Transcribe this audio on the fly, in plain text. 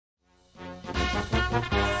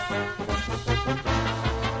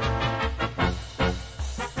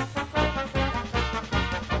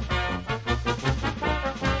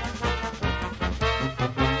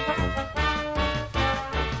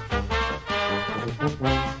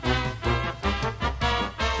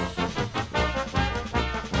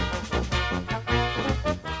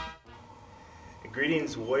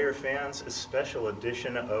Greetings, Warrior fans, a special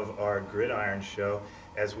edition of our Gridiron Show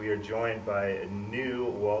as we are joined by a new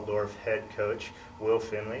Waldorf head coach, Will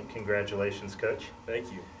Finley. Congratulations, Coach. Thank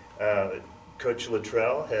you. Coach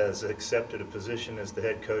Luttrell has accepted a position as the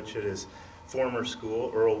head coach at his former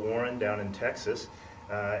school, Earl Warren, down in Texas,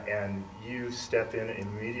 and you step in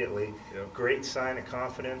immediately. Yep. Great sign of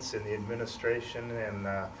confidence in the administration and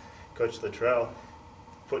Coach Luttrell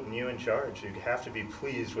putting you in charge. You have to be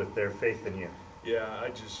pleased with their faith in you. Yeah,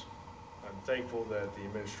 I'm thankful that the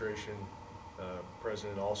administration,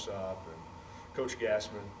 President Alsop and Coach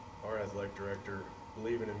Gassman, our athletic director,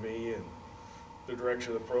 believing in me and the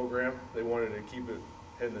direction of the program. They wanted to keep it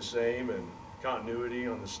in the same and continuity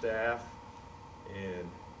on the staff,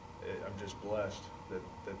 and I'm just blessed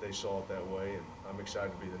that they saw it that way, and I'm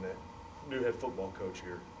excited to be the new head football coach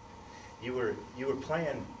here. You were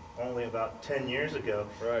playing only about 10 years ago.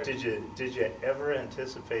 Right. Did you ever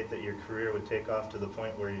anticipate that your career would take off to the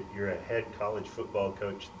point where you're a head college football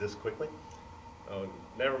coach this quickly? Oh,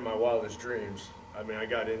 never in my wildest dreams. I mean, I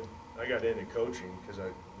got into coaching because I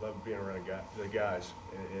love being around the guys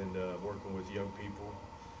and working with young people,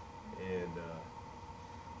 and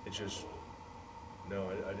it's just, no,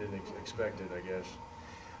 I didn't expect it, I guess.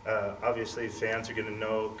 Obviously, fans are going to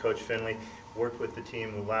know Coach Finley worked with the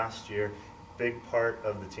team last year. Big part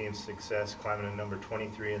of the team's success, climbing to number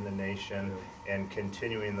 23 in the nation, yeah, and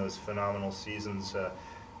continuing those phenomenal seasons,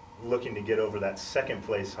 looking to get over that second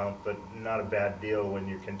place hump, but not a bad deal when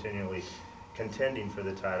you're continually contending for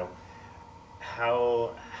the title.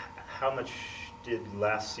 How much did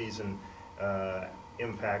last season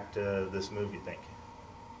impact this move, you think?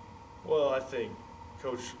 Well, I think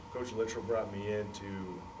Coach Luttrell brought me in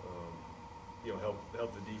to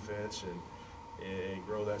help the defense and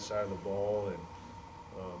grow that side of the ball, and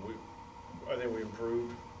I think we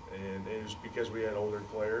improved, and it was because we had older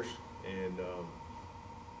players, and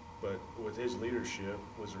but with his leadership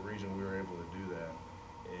was the reason we were able to do that,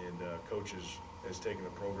 and Coach has taken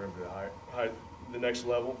the program to the next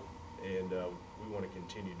level, and we want to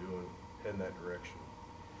continue heading that direction.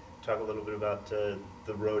 Talk a little bit about the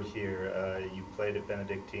road here. You played at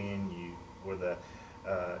Benedictine. You were the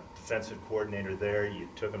defensive coordinator there. You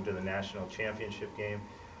took them to the national championship game.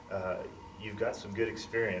 You've got some good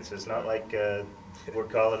experience. It's not like we're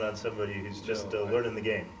calling on somebody who's just learning the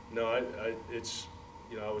game. No, I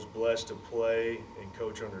was blessed to play and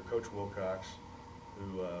coach under Coach Wilcox,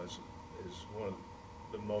 who is one of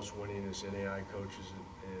the most winningest NAI coaches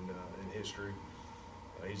in history.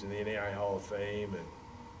 He's in the NAI Hall of Fame, and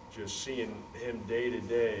just seeing him day to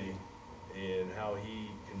day and how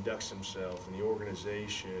he conducts himself and the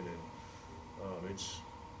organization, and I'm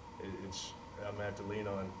gonna have to lean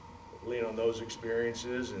on those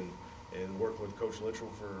experiences and work with Coach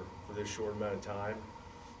Luttrell for this short amount of time.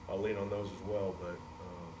 I'll lean on those as well, but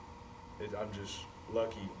I'm just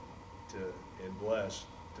lucky and blessed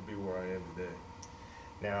to be where I am today.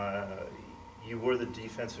 Now, you were the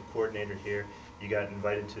defensive coordinator here. You got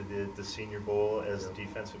invited to the Senior Bowl as the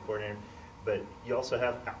defensive coordinator, but you also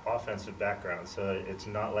have offensive background, so it's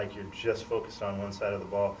not like you're just focused on one side of the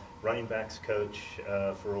ball. Running backs coach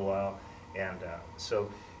for a while, and so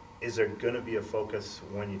is there going to be a focus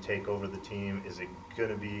when you take over the team? Is it going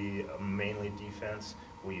to be mainly defense?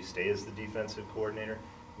 Will you stay as the defensive coordinator?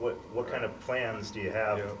 What kind of plans do you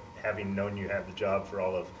have, having known you had the job for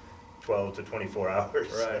all of 12 to 24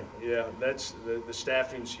 hours? Right, yeah, that's the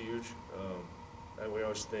staffing's huge. And we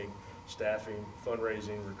always think staffing,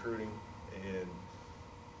 fundraising, recruiting, and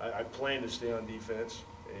I plan to stay on defense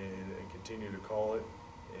and continue to call it,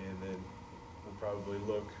 and then we'll probably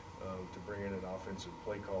look to bring in an offensive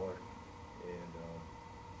play caller, and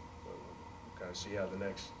we'll kind of see how the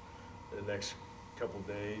next couple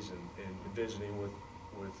days and visiting with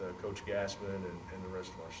Coach Gassman and the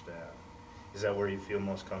rest of our staff. Is that where you feel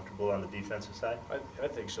most comfortable on the defensive side? I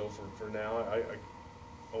think so for now. I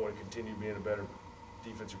want to continue being a better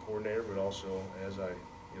defensive coordinator, but also as I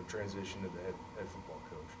transition to the head football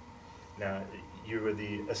coach. Now, you were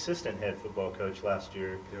the assistant head football coach last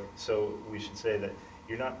year, so we should say that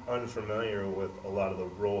you're not unfamiliar with a lot of the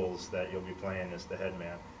roles that you'll be playing as the head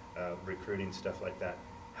man, recruiting, stuff like that.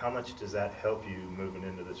 How much does that help you moving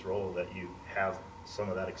into this role, that you have some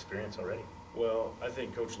of that experience already? Well, I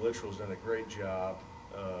think Coach Luttrell's done a great job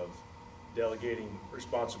of delegating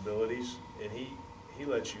responsibilities, and he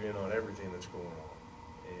lets you in on everything that's going on.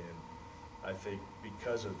 And I think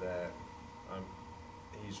because of that,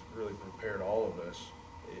 he's really prepared all of us,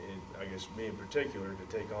 and I guess me in particular, to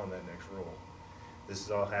take on that next role. This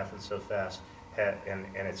has all happened so fast. and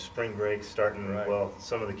it's spring break starting. Right. Well,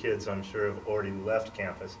 some of the kids I'm sure have already left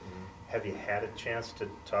campus. Mhm. Have you had a chance to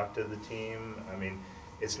talk to the team? I mean,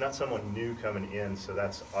 it's not someone new coming in, so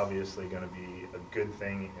that's obviously going to be a good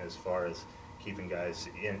thing as far as keeping guys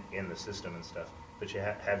in the system and stuff. But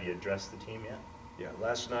have you addressed the team yet? Yeah,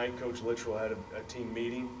 last night Coach Littrell had a team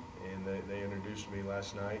meeting, and they introduced me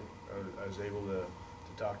last night. I was able to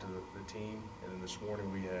talk to the team, and then this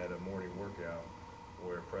morning we had a morning workout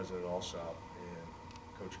where President Alsop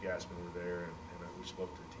and Coach Gassman were there, and we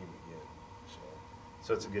spoke to the team again.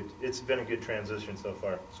 So it's been a good transition so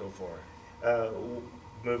far. So far.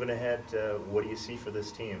 Moving ahead, what do you see for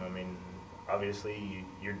this team? I mean, obviously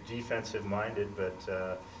you're defensive minded,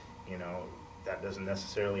 but you know, that doesn't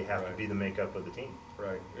necessarily have to be the makeup of the team.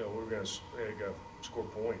 Right. You know, we're going to score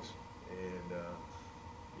points, and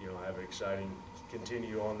you know, have an exciting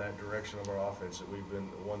continue on that direction of our offense. That we've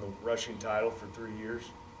won the rushing title for 3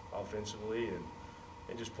 years offensively,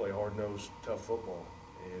 and just play hard-nosed, tough football,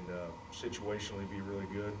 and situationally be really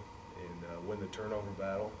good, and win the turnover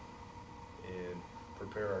battle, and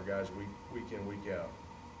prepare our guys week in, week out.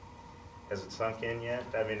 Has it sunk in yet?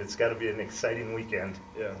 I mean, it's got to be an exciting weekend.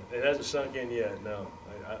 Yeah, it hasn't sunk in yet. No,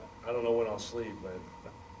 I don't know when I'll sleep, but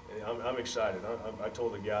I'm excited. I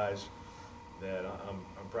told the guys that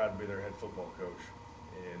I'm proud to be their head football coach,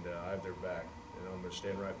 and I have their back, and I'm going to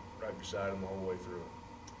stand right beside them the whole way through.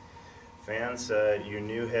 Fans, your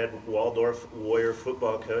new head Waldorf Warrior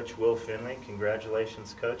football coach, Will Finley.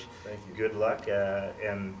 Congratulations, Coach. Thank you. Good luck,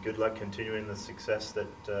 and good luck continuing the success that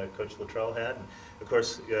Coach Littrell had. And of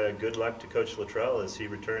course, good luck to Coach Littrell as he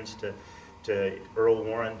returns to Earl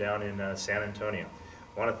Warren down in San Antonio.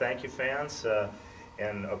 I want to thank you, fans,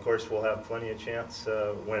 and of course, we'll have plenty of chance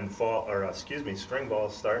when spring ball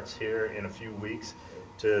starts here in a few weeks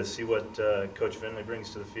to see what Coach Finley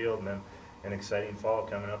brings to the field, and then an exciting fall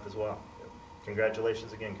coming up as well.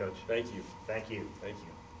 Congratulations again, Coach. Thank you. Thank you. Thank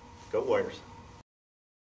you. Go Warriors.